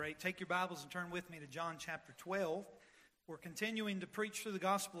great. Take your Bibles and turn with me to John chapter 12. We're continuing to preach through the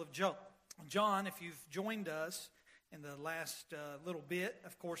Gospel of John. If you've joined us in the last little bit,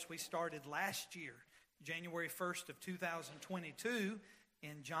 of course, we started last year, January 1st of 2022,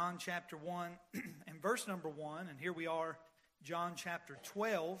 in John chapter 1 and verse number 1. And here we are, John chapter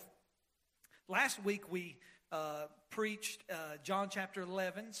 12. Last week we preached John chapter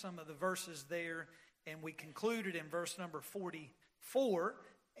 11, some of the verses there, and we concluded in verse number 44.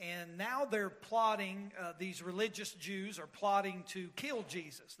 And now they're plotting, these religious Jews are plotting to kill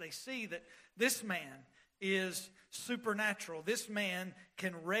Jesus. They see that this man is supernatural. This man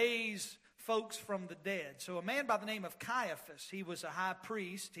can raise folks from the dead. So a man by the name of Caiaphas, he was a high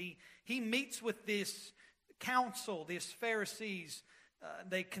priest. He meets with this council, these Pharisees.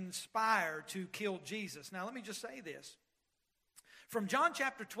 They conspire to kill Jesus. Now let me just say this. From John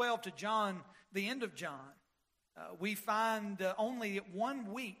chapter 12 to John, the end of John, we find only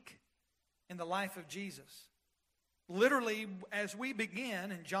 1 week in the life of Jesus. Literally, as we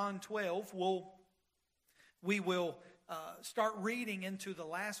begin in John 12, we will start reading into the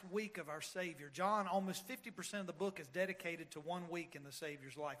last week of our Savior. John, almost 50% of the book is dedicated to 1 week in the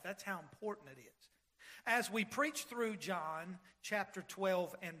Savior's life. That's how important it is. As we preach through John chapter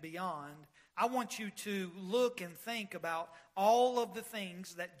 12 and beyond, I want you to look and think about all of the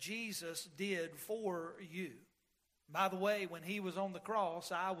things that Jesus did for you. By the way, when he was on the cross,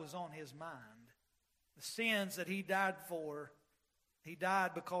 I was on his mind. The sins that he died for, he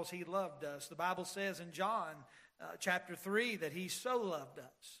died because he loved us. The Bible says in John chapter 3 that he so loved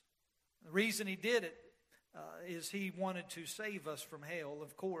us. The reason he did it is he wanted to save us from hell,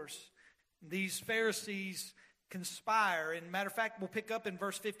 of course. These Pharisees conspire. And matter of fact, we'll pick up in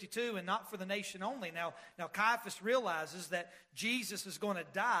verse 52, and not for the nation only. Now Caiaphas realizes that Jesus is going to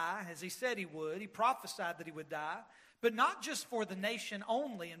die, as he said he would. He prophesied that he would die. But not just for the nation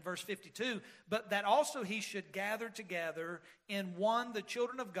only in verse 52, but that also he should gather together in one the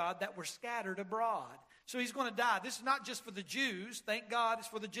children of God that were scattered abroad. So he's going to die. This is not just for the Jews. Thank God it's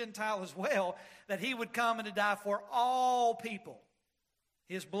for the Gentile as well, that he would come and to die for all people.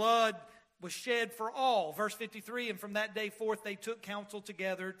 His blood was shed for all. Verse 53, and from that day forth they took counsel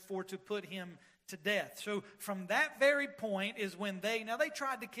together for to put him to death. So from that very point is when they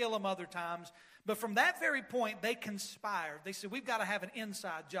tried to kill him other times, but from that very point they conspired. They said, we've got to have an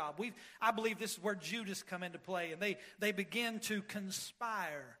inside job. I believe this is where Judas come into play, and they begin to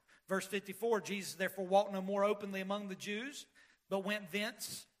conspire. Verse 54, Jesus therefore walked no more openly among the Jews, but went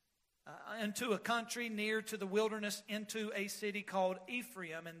thence into a country near to the wilderness, into a city called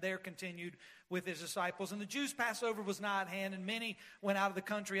Ephraim, and there continued with his disciples. And the Jews' Passover was nigh at hand, and many went out of the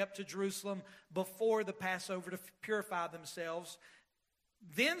country up to Jerusalem before the Passover to purify themselves.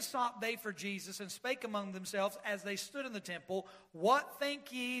 Then sought they for Jesus, and spake among themselves as they stood in the temple, what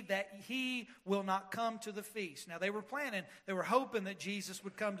think ye that he will not come to the feast? Now they were planning, they were hoping that Jesus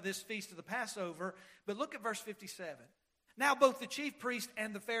would come to this feast of the Passover. But look at verse 57. Now both the chief priests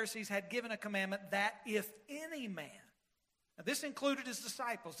and the Pharisees had given a commandment that if any man, now this included his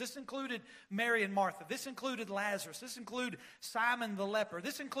disciples, this included Mary and Martha, this included Lazarus, this included Simon the leper,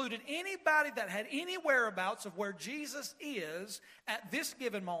 this included anybody that had any whereabouts of where Jesus is at this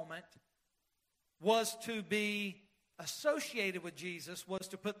given moment, was to be associated with Jesus, was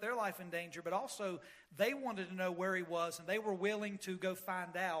to put their life in danger, but also they wanted to know where he was, and they were willing to go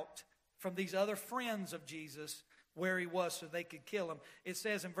find out from these other friends of Jesus where he was so they could kill him. It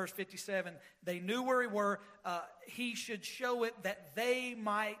says in verse 57, they knew where he were. He should show it that they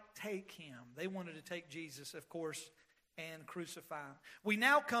might take him. They wanted to take Jesus, of course, and crucify him. We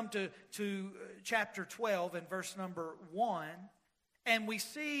now come to chapter 12 and verse number 1, and we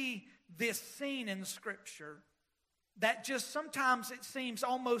see this scene in Scripture that just sometimes it seems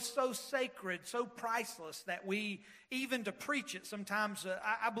almost so sacred, so priceless, that we, even to preach it, sometimes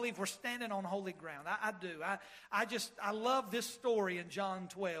I believe we're standing on holy ground. I do. I love this story in John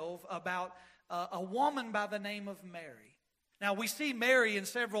 12 about a woman by the name of Mary. Now, we see Mary in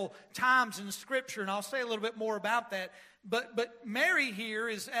several times in Scripture, and I'll say a little bit more about that. But Mary here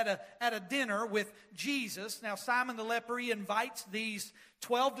is at a dinner with Jesus. Now, Simon the leper, he invites these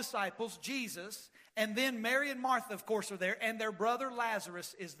 12 disciples, Jesus, and then Mary and Martha, of course, are there, and their brother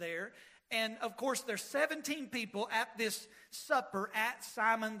Lazarus is there. And, of course, there's 17 people at this supper at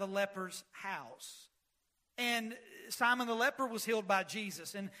Simon the leper's house. And Simon the leper was healed by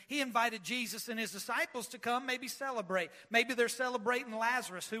Jesus, and he invited Jesus and his disciples to come maybe celebrate. Maybe they're celebrating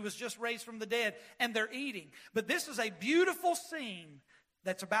Lazarus, who was just raised from the dead, and they're eating. But this is a beautiful scene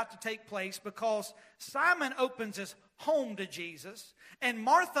that's about to take place, because Simon opens his home to Jesus, and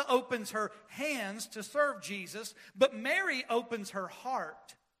Martha opens her hands to serve Jesus, but Mary opens her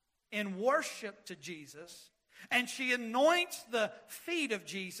heart in worship to Jesus. And she anoints the feet of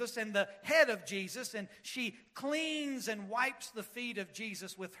Jesus and the head of Jesus, and she cleans and wipes the feet of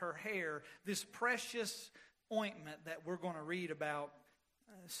Jesus with her hair, this precious ointment that we're going to read about.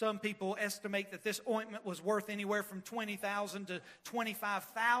 Some people estimate that this ointment was worth anywhere from $20,000 to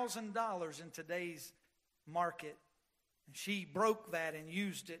 $25,000 in today's market. And she broke that and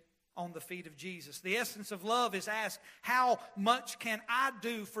used it on the feet of Jesus. The essence of love is asked, how much can I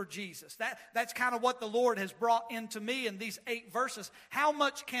do for Jesus? That's kind of what the Lord has brought into me in these 8 verses. How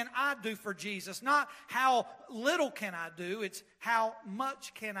much can I do for Jesus? Not how little can I do, it's how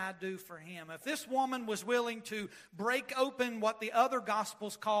much can I do for Him. If this woman was willing to break open what the other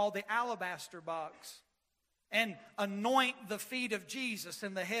Gospels call the Alabaster Box and anoint the feet of Jesus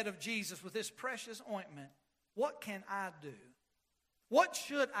and the head of Jesus with this precious ointment, what can I do? What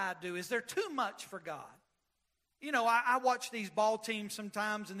should I do? Is there too much for God? You know, I watch these ball teams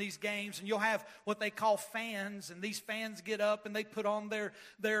sometimes in these games, and you'll have what they call fans, and these fans get up and they put on their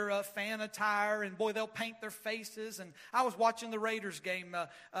fan attire, and boy, they'll paint their faces. And I was watching the Raiders game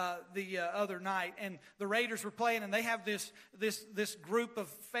the other night, and the Raiders were playing, and they have this group of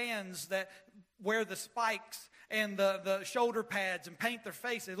fans that wear the spikes and the shoulder pads and paint their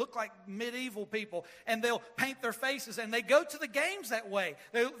faces. They look like medieval people, and they'll paint their faces, and they go to the games that way.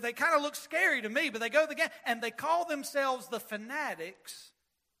 They kind of look scary to me, but they go to the game, and they call themselves the Fanatics.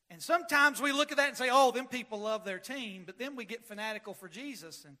 And sometimes we look at that and say, oh, them people love their team, but then we get fanatical for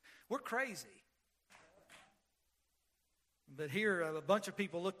Jesus, and we're crazy. But here, a bunch of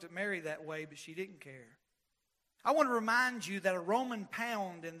people looked at Mary that way, but she didn't care. I want to remind you that a Roman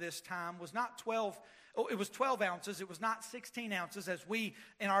pound in this time was not 12 it was 12 ounces. It was not 16 ounces as we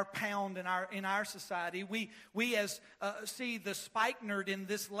in our pound in our society. We as see the spikenard in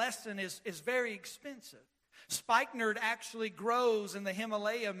this lesson is very expensive. Spikenard actually grows in the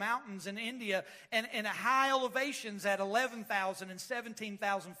Himalaya mountains in India and at high elevations at 11,000 and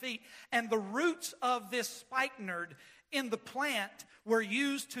 17,000 feet. And the roots of this spikenard in the plant were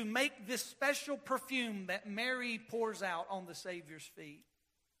used to make this special perfume that Mary pours out on the Savior's feet.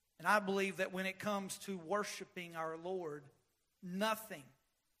 And I believe that when it comes to worshiping our Lord, nothing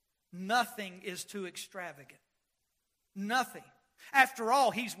is too extravagant. Nothing. After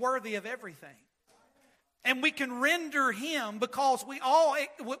all, He's worthy of everything. And we can render Him because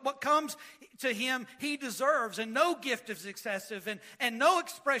what comes to Him, He deserves. And no gift is excessive and no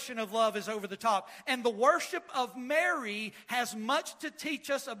expression of love is over the top. And the worship of Mary has much to teach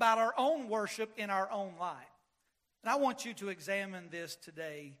us about our own worship in our own life. And I want you to examine this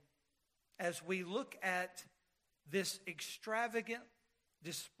today as we look at this extravagant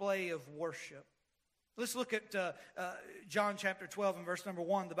display of worship. Let's look at John chapter 12 and verse number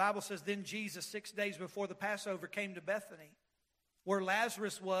 1. The Bible says, Then Jesus, 6 days before the Passover, came to Bethany, where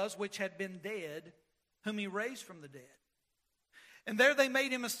Lazarus was, which had been dead, whom He raised from the dead. And there they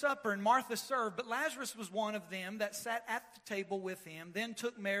made Him a supper, and Martha served. But Lazarus was one of them that sat at the table with Him. Then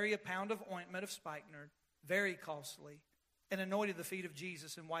took Mary a pound of ointment of spikenard, very costly, and anointed the feet of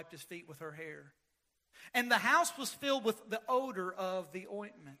Jesus and wiped His feet with her hair. And the house was filled with the odor of the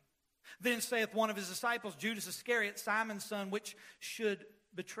ointment. Then saith one of His disciples, Judas Iscariot, Simon's son, which should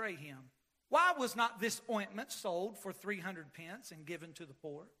betray Him, Why was not this ointment sold for 300 pence and given to the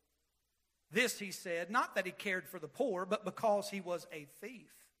poor? This he said, not that he cared for the poor, but because he was a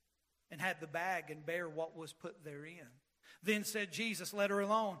thief, and had the bag and bare what was put therein. Then said Jesus, let her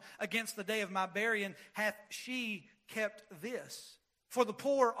alone. Against the day of my burying hath she kept this. For the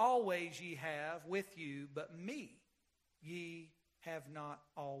poor always ye have with you, but me ye have not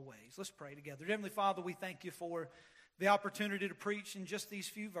always. Let's pray together. Heavenly Father, we thank you for the opportunity to preach in just these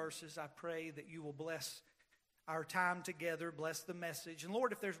few verses. I pray that you will bless our time together, bless the message. And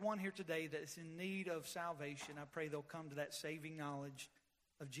Lord, if there's one here today that is in need of salvation, I pray they'll come to that saving knowledge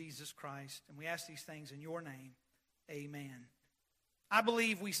of Jesus Christ. And we ask these things in your name. Amen. I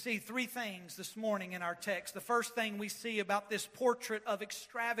believe we see three things this morning in our text. The first thing we see about this portrait of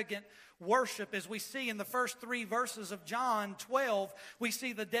extravagant worship is we see in the first 3 verses of John 12, we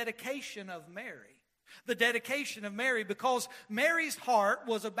see the dedication of Mary. The dedication of Mary, because Mary's heart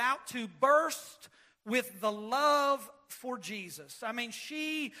was about to burst with the love for Jesus. I mean,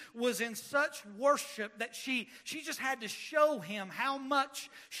 she was in such worship that she just had to show him how much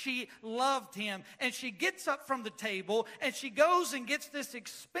she loved him. And she gets up from the table and she goes and gets this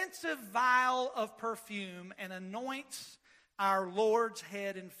expensive vial of perfume and anoints our Lord's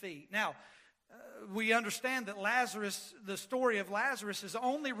head and feet. Now, we understand that Lazarus, the story of Lazarus, is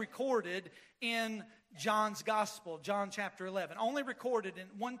only recorded in John's Gospel, John chapter 11. Only recorded in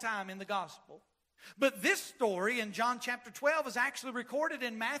one time in the Gospel. But this story in John chapter 12 is actually recorded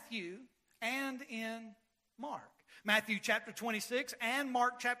in Matthew and in Mark. Matthew chapter 26 and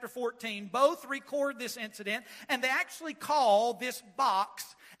Mark chapter 14 both record this incident, and they actually call this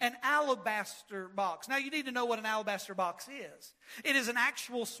box an alabaster box. Now, you need to know what an alabaster box is. It is an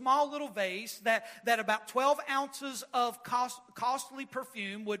actual small little vase that about 12 ounces of costly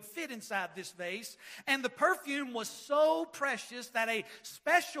perfume would fit inside this vase. And the perfume was so precious that a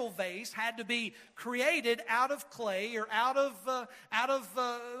special vase had to be created out of clay or out of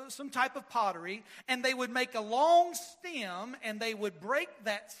some type of pottery. And they would make a long stem, and they would break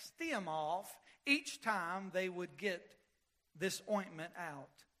that stem off each time they would get this ointment out.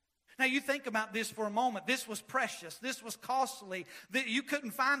 Now, you think about this for a moment. This was precious. This was costly. You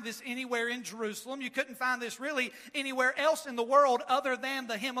couldn't find this anywhere in Jerusalem. You couldn't find this really anywhere else in the world other than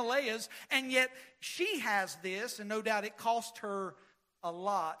the Himalayas. And yet, she has this, and no doubt it cost her a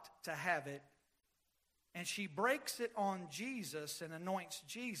lot to have it. And she breaks it on Jesus and anoints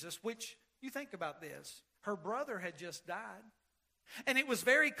Jesus, which, you think about this, her brother had just died. And it was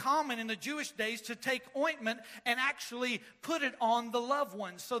very common in the Jewish days to take ointment and actually put it on the loved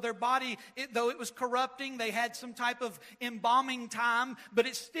ones. So their body, though it was corrupting, they had some type of embalming time, but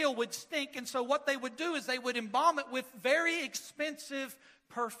it still would stink. And so what they would do is they would embalm it with very expensive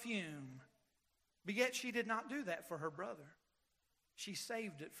perfume. But yet she did not do that for her brother. She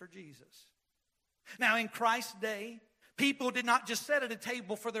saved it for Jesus. Now, in Christ's day, people did not just sit at a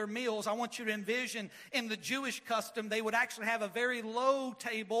table for their meals. I want you to envision in the Jewish custom, they would actually have a very low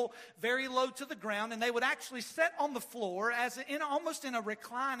table, very low to the ground, and they would actually sit on the floor almost in a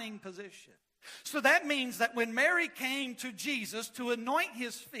reclining position. So that means that when Mary came to Jesus to anoint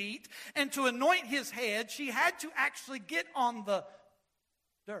his feet and to anoint his head, she had to actually get on the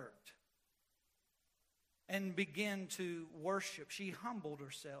dirt and begin to worship. She humbled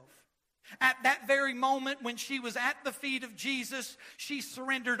herself. At that very moment when she was at the feet of Jesus, she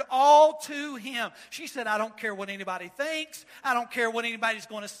surrendered all to him. She said, I don't care what anybody thinks. I don't care what anybody's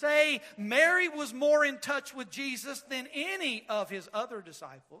going to say. Mary was more in touch with Jesus than any of his other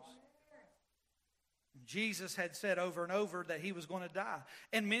disciples. Jesus had said over and over that he was going to die.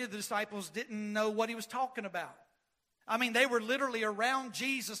 And many of the disciples didn't know what he was talking about. I mean, they were literally around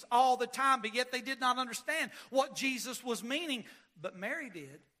Jesus all the time, but yet they did not understand what Jesus was meaning. But Mary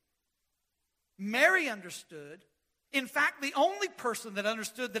did. Mary understood. In fact, the only person that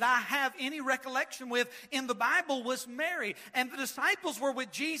understood that I have any recollection with in the Bible was Mary. And the disciples were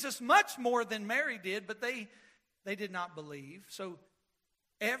with Jesus much more than Mary did, but they did not believe. So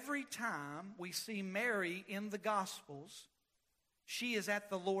every time we see Mary in the Gospels, she is at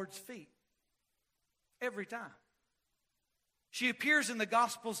the Lord's feet. Every time. She appears in the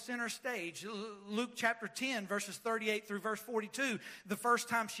gospel center stage. Luke chapter 10, verses 38 through verse 42. The first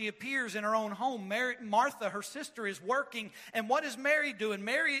time she appears in her own home, Martha, her sister, is working. And what is Mary doing?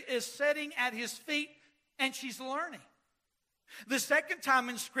 Mary is sitting at his feet and she's learning. The second time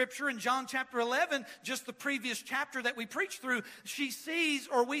in Scripture, in John chapter 11, just the previous chapter that we preached through,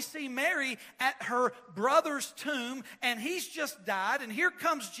 we see Mary at her brother's tomb, and he's just died, and here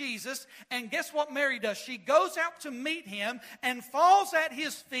comes Jesus, and guess what Mary does? She goes out to meet him and falls at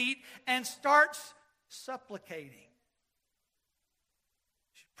his feet and starts supplicating.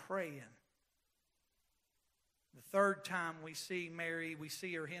 She's praying. The third time we see Mary, we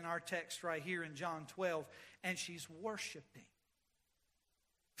see her in our text right here in John 12, and she's worshiping.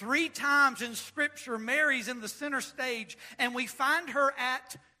 3 times in Scripture, Mary's in the center stage, and we find her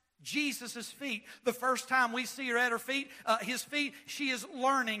at Jesus' feet. The first time we see her at his feet, she is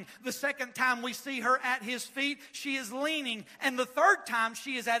learning. The second time we see her at his feet, she is leaning. And the third time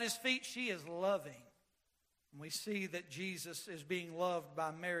she is at his feet, she is loving. And we see that Jesus is being loved by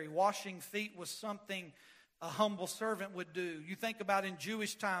Mary. Washing feet was something a humble servant would do. You think about in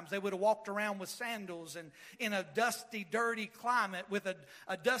Jewish times, they would have walked around with sandals and in a dusty, dirty climate with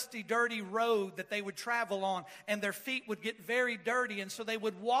a dusty, dirty road that they would travel on, and their feet would get very dirty, and so they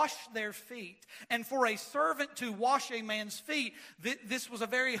would wash their feet. And for a servant to wash a man's feet, this was a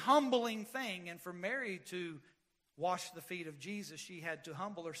very humbling thing. And for Mary to wash the feet of Jesus, she had to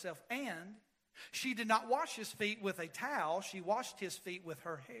humble herself. And she did not wash his feet with a towel. She washed his feet with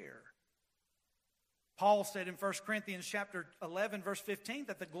her hair. Paul said in 1 Corinthians chapter 11, verse 15,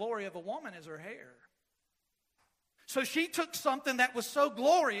 that the glory of a woman is her hair. So she took something that was so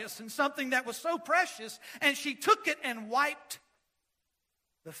glorious and something that was so precious, and she took it and wiped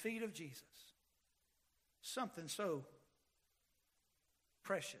the feet of Jesus. Something so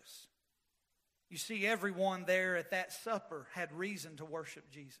precious. You see, everyone there at that supper had reason to worship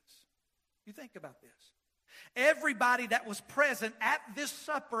Jesus. You think about this. Everybody that was present at this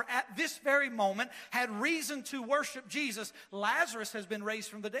supper at this very moment had reason to worship Jesus. Lazarus has been raised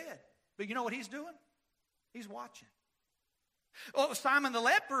from the dead. But you know what he's doing? He's watching. Oh, Simon the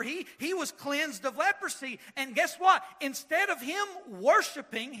leper, he was cleansed of leprosy. And guess what? Instead of him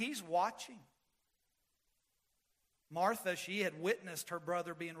worshiping, he's watching. Martha, she had witnessed her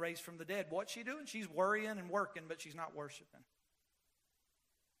brother being raised from the dead. What's she doing? She's worrying and working, but she's not worshiping.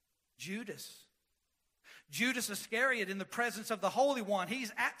 Judas Iscariot, in the presence of the Holy One,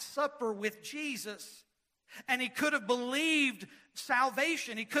 he's at supper with Jesus. And he could have believed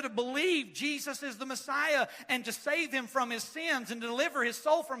salvation. He could have believed Jesus is the Messiah and to save him from his sins and deliver his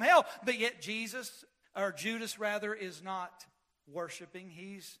soul from hell. But yet Judas is not worshiping.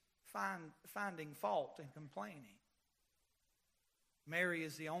 He's finding fault and complaining. Mary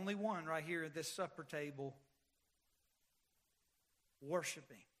is the only one right here at this supper table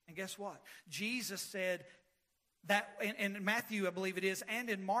worshiping. And guess what? Jesus said that in Matthew, I believe it is, and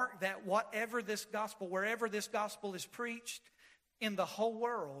in Mark, that wherever this gospel is preached in the whole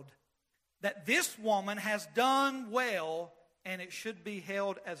world, that this woman has done well and it should be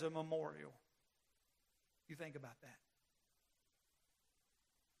held as a memorial. You think about that.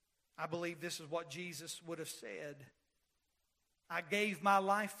 I believe this is what Jesus would have said. I gave my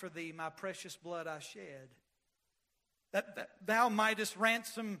life for thee, my precious blood I shed. That thou mightest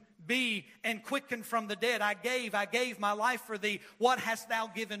ransom be and quicken from the dead. I gave my life for thee. What hast thou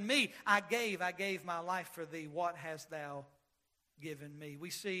given me? I gave my life for thee. What hast thou given me? We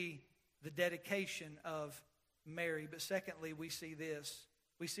see the dedication of Mary. But secondly, we see this.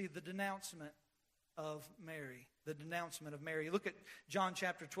 We see the denouncement of Mary. The denouncement of Mary. Look at John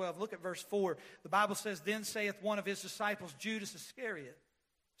chapter 12. Look at verse 4. The Bible says, Then saith one of his disciples, Judas Iscariot,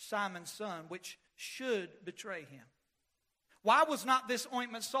 Simon's son, which should betray him. Why was not this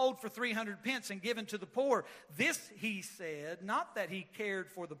ointment sold for 300 pence and given to the poor? This he said, not that he cared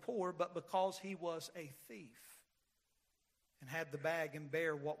for the poor, but because he was a thief and had the bag and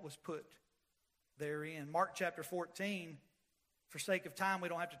bare what was put therein. Mark chapter 14, for sake of time, we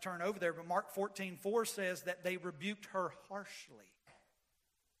don't have to turn over there, but Mark 14:4 says that they rebuked her harshly.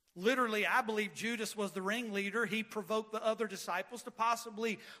 Literally, I believe Judas was the ringleader. He provoked the other disciples to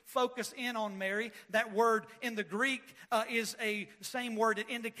possibly focus in on Mary. That word in the Greek is a same word. It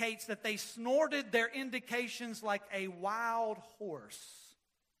indicates that they snorted their indications like a wild horse.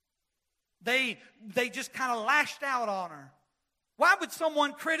 They just kind of lashed out on her. Why would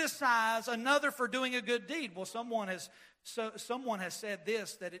someone criticize another for doing a good deed? Well, someone has said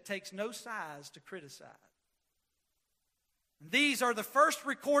this, that it takes no size to criticize. These are the first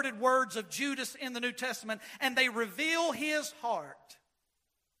recorded words of Judas in the New Testament, and they reveal his heart.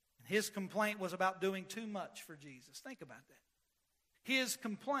 His complaint was about doing too much for Jesus. Think about that. His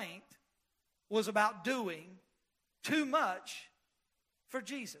complaint was about doing too much for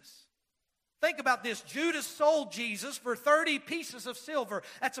Jesus. Think about this. Judas sold Jesus for 30 pieces of silver.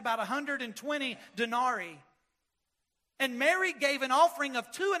 That's about 120 denarii. And Mary gave an offering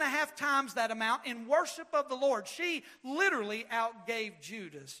of 2.5 times that amount in worship of the Lord. She literally outgave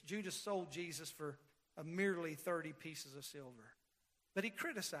Judas. Judas sold Jesus for merely 30 pieces of silver. But he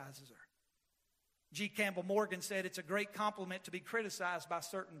criticizes her. G. Campbell Morgan said it's a great compliment to be criticized by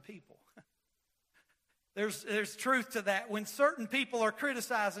certain people. There's truth to that. When certain people are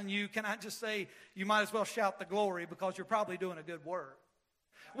criticizing you, can I just say, you might as well shout the glory because you're probably doing a good work.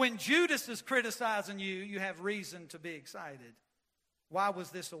 When Judas is criticizing you, you have reason to be excited. Why was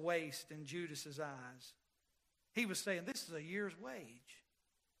this a waste in Judas's eyes? He was saying, this is a year's wage.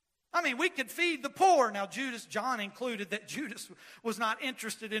 I mean, we could feed the poor. Now, John included that Judas was not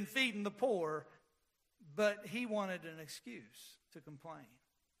interested in feeding the poor, but he wanted an excuse to complain.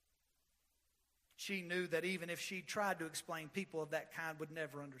 She knew that even if she tried to explain, people of that kind would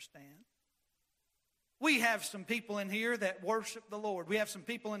never understand. We have some people in here that worship the Lord. We have some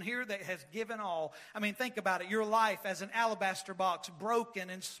people in here that has given all. I mean, think about it. Your life as an alabaster box,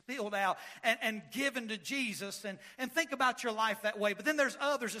 broken and spilled out and given to Jesus. And think about your life that way. But then there's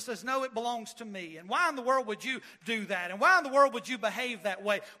others that says, no, it belongs to me. And why in the world would you do that? And why in the world would you behave that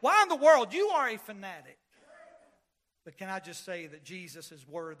way? Why in the world? You are a fanatic. But can I just say that Jesus is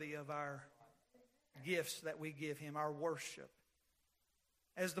worthy of our gifts that we give him, our worship.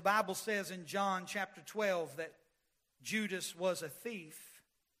 As the Bible says in John chapter 12 that Judas was a thief.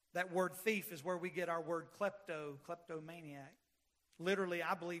 That word thief is where we get our word kleptomaniac. Literally,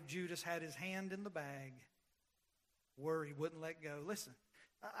 I believe Judas had his hand in the bag where he wouldn't let go. Listen,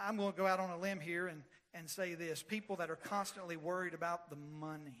 I'm going to go out on a limb here and say this. People that are constantly worried about the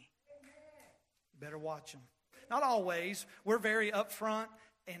money, you better watch them. Not always. We're very upfront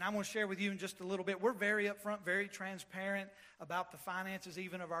and I'm going to share with you in just a little bit. We're very upfront, very transparent about the finances,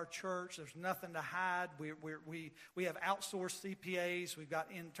 even of our church. There's nothing to hide. We have outsourced CPAs. We've got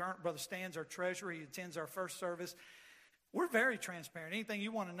intern. Brother Stan's our treasurer. He attends our first service. We're very transparent. Anything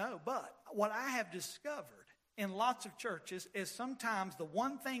you want to know. But what I have discovered in lots of churches is sometimes the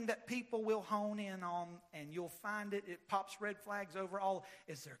one thing that people will hone in on, and you'll find it pops red flags over all,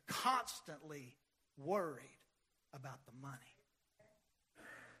 is they're constantly worried about the money.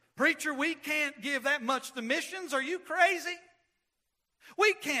 Preacher, we can't give that much to missions. Are you crazy?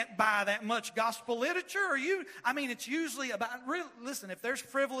 We can't buy that much gospel literature. It's usually about, listen, if there's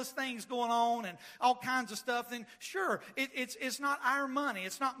frivolous things going on and all kinds of stuff, then sure, it's not our money.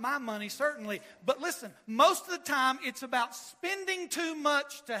 It's not my money, certainly. But listen, most of the time, it's about spending too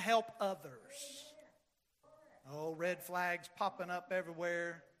much to help others. Oh, red flags popping up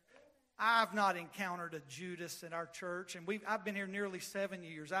everywhere. I've not encountered a Judas in our church, and I've been here nearly 7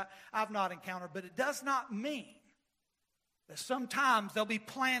 years. I've not encountered, but it does not mean that sometimes they'll be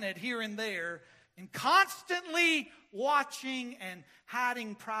planted here and there and constantly watching and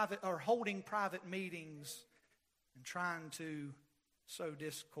hiding private or holding private meetings and trying to sow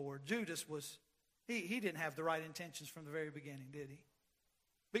discord. Judas he didn't have the right intentions from the very beginning, did he?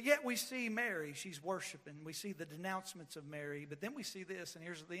 But yet we see Mary, she's worshiping. We see the denouncements of Mary, but then we see this, and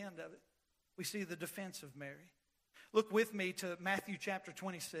here's the end of it. We see the defense of Mary. Look with me to Matthew chapter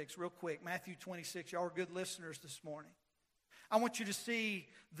 26 real quick. Matthew 26, y'all are good listeners this morning. I want you to see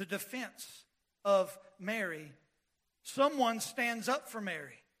the defense of Mary. Someone stands up for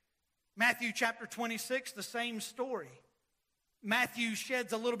Mary. Matthew chapter 26, the same story. Matthew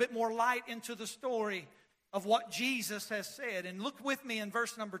sheds a little bit more light into the story of what Jesus has said. And look with me in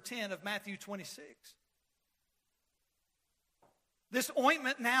verse number 10 of Matthew 26. This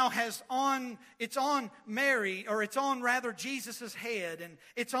ointment now it's on Mary, or it's on rather Jesus' head, and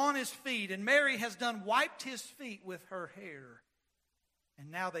it's on his feet. And Mary has wiped his feet with her hair. And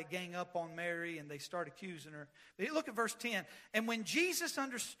now they gang up on Mary and they start accusing her. But look at verse 10. And when Jesus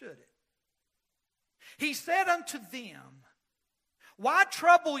understood it, he said unto them, Why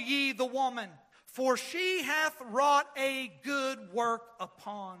trouble ye the woman? For she hath wrought a good work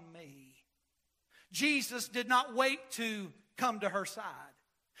upon me. Jesus did not wait to come to her side.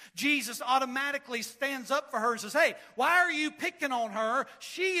 Jesus automatically stands up for her and says, hey, why are you picking on her?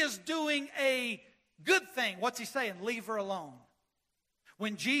 She is doing a good thing. What's he saying? Leave her alone.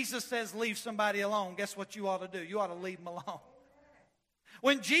 When Jesus says leave somebody alone, guess what you ought to do? You ought to leave them alone.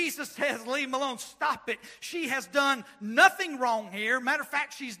 When Jesus says leave them alone, stop it. She has done nothing wrong here. Matter of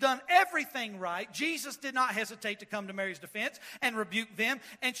fact, she's done everything right. Jesus did not hesitate to come to Mary's defense and rebuke them.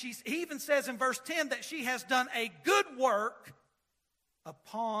 And he even says in verse 10 that she has done a good work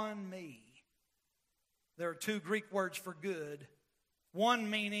upon me. There are two Greek words for good. One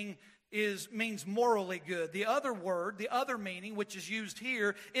meaning means morally good. The other word, the other meaning, which is used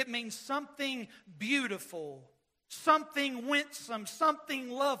here, it means something beautiful, something winsome,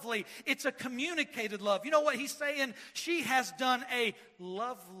 something lovely. It's a communicated love. You know what he's saying? She has done a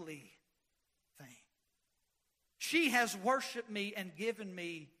lovely thing. She has worshiped me and given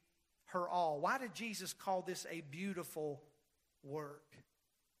me her all. Why did Jesus call this a beautiful work?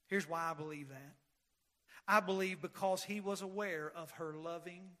 Here's why I believe that. I believe because he was aware of her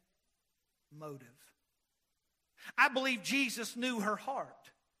loving motive. I believe Jesus knew her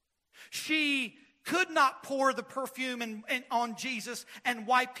heart. She could not pour the perfume on Jesus and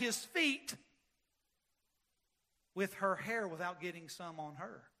wipe his feet with her hair without getting some on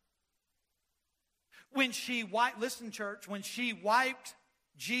her. When she wiped, listen church, when she wiped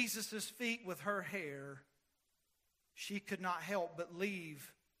Jesus' feet with her hair, she could not help but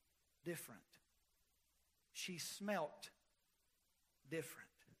leave different. She smelt different.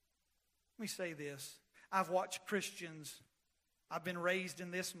 Let me say this. I've watched Christians. I've been raised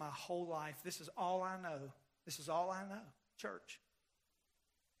in this my whole life. This is all I know. This is all I know. Church.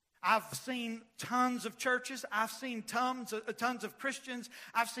 I've seen tons of churches. I've seen tons of Christians.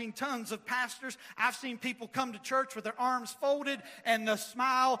 I've seen tons of pastors. I've seen people come to church with their arms folded and a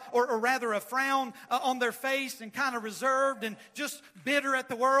smile, or rather a frown on their face, and kind of reserved and just bitter at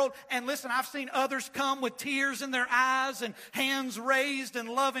the world. And listen, I've seen others come with tears in their eyes and hands raised and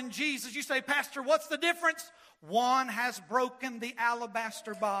loving Jesus. You say, Pastor, what's the difference? One has broken the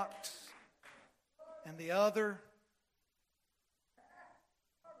alabaster box, and the other,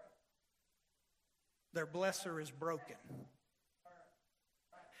 their blesser is broken.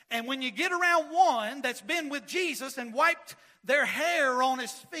 And when you get around one that's been with Jesus and wiped their hair on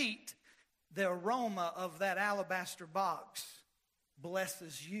his feet, the aroma of that alabaster box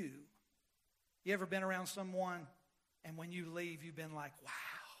blesses you. You ever been around someone And when you leave, you've been like, wow.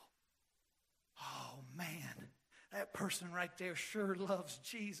 Oh, man, that person right there sure loves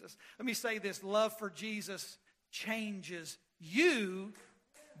Jesus. Let me say this. Love for Jesus changes you,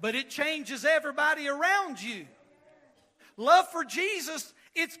 but it changes everybody around you. Love for Jesus,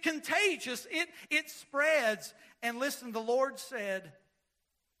 it's contagious. It spreads. And listen, the Lord said,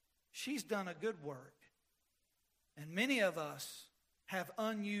 she's done a good work. And many of us have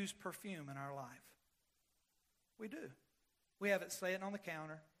unused perfume in our life. We do. We have it sitting on the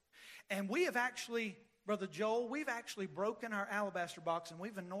counter. And we have actually, Brother Joel, we've actually broken our alabaster box and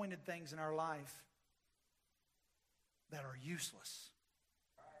we've anointed things in our life that are useless.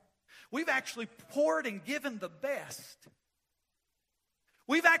 We've actually poured and given the best.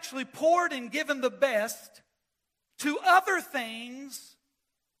 We've actually poured and given the best to other things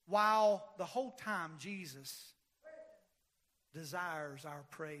while the whole time Jesus desires our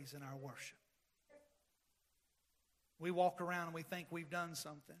praise and our worship. We walk around and we think we've done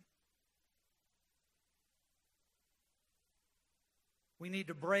something. We need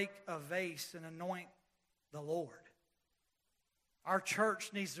to break a vase and anoint the Lord. Our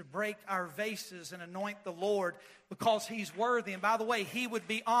church needs to break our vases and anoint the Lord because He's worthy. And by the way, He would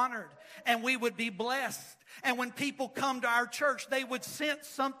be honored and we would be blessed. And when people come to our church, they would sense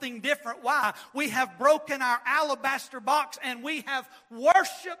something different. Why? We have broken our alabaster box and we have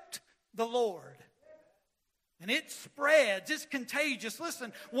worshiped the Lord. And it spreads. It's contagious.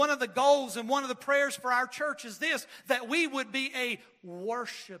 Listen, one of the goals and one of the prayers for our church is this, that we would be a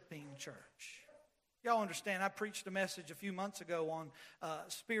worshiping church. Y'all understand, I preached a message a few months ago on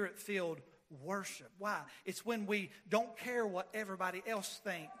Spirit-filled worship. Why? It's when we don't care what everybody else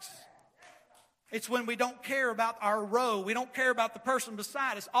thinks. It's when we don't care about our row. We don't care about the person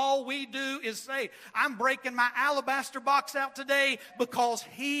beside us. All we do is say, I'm breaking my alabaster box out today because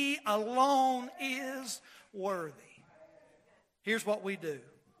He alone is worthy. Here's what we do.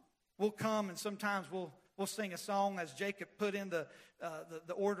 We'll come and sometimes we'll sing a song as Jacob put in the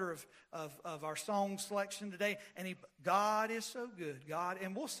order of our song selection today. And God is so good, God.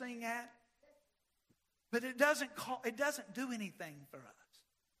 And we'll sing that. But it doesn't do anything for us.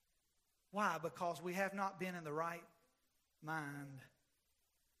 Why? Because we have not been in the right mind.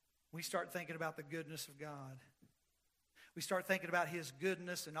 We start thinking about the goodness of God. We start thinking about His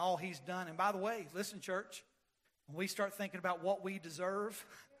goodness and all He's done. And by the way, listen, church, when we start thinking about what we deserve,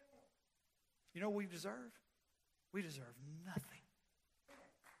 you know what we deserve? We deserve nothing.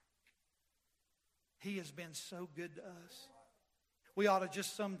 He has been so good to us. We ought to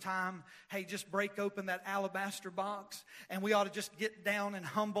just sometime, just break open that alabaster box and we ought to just get down and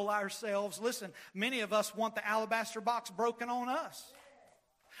humble ourselves. Listen, many of us want the alabaster box broken on us.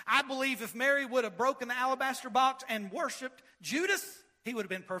 I believe if Mary would have broken the alabaster box and worshiped Judas, he would have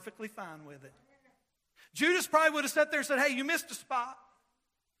been perfectly fine with it. Judas probably would have sat there and said, hey, you missed a spot.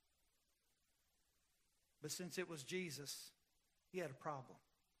 But since it was Jesus, he had a problem.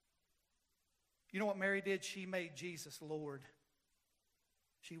 You know what Mary did? She made Jesus Lord.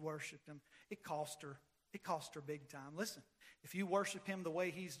 She worshiped Him. It cost her. It cost her big time. Listen, if you worship Him the way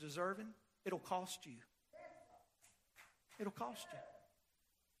He's deserving, it'll cost you. It'll cost you.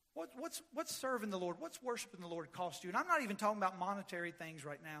 What's serving the Lord? What's worshiping the Lord cost you? And I'm not even talking about monetary things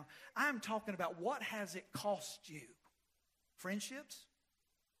right now. I'm talking about what has it cost you? Friendships?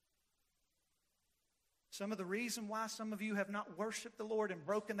 Some of the reason why some of you have not worshiped the Lord and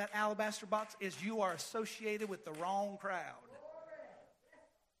broken that alabaster box is you are associated with the wrong crowd.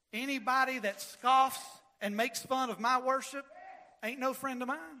 Anybody that scoffs and makes fun of my worship ain't no friend of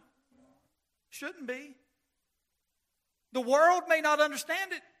mine. Shouldn't be. The world may not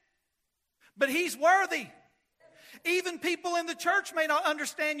understand it, but He's worthy. Even people in the church may not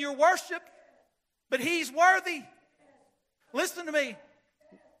understand your worship, but He's worthy. Listen to me.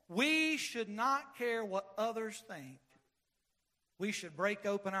 We should not care what others think. We should break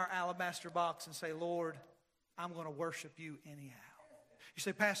open our alabaster box and say, Lord, I'm going to worship You anyhow. You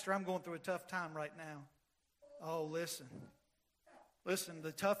say, Pastor, I'm going through a tough time right now. Oh, listen. Listen,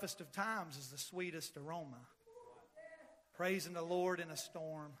 the toughest of times is the sweetest aroma. Praising the Lord in a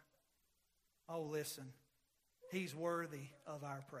storm. Oh, listen. He's worthy of our praise.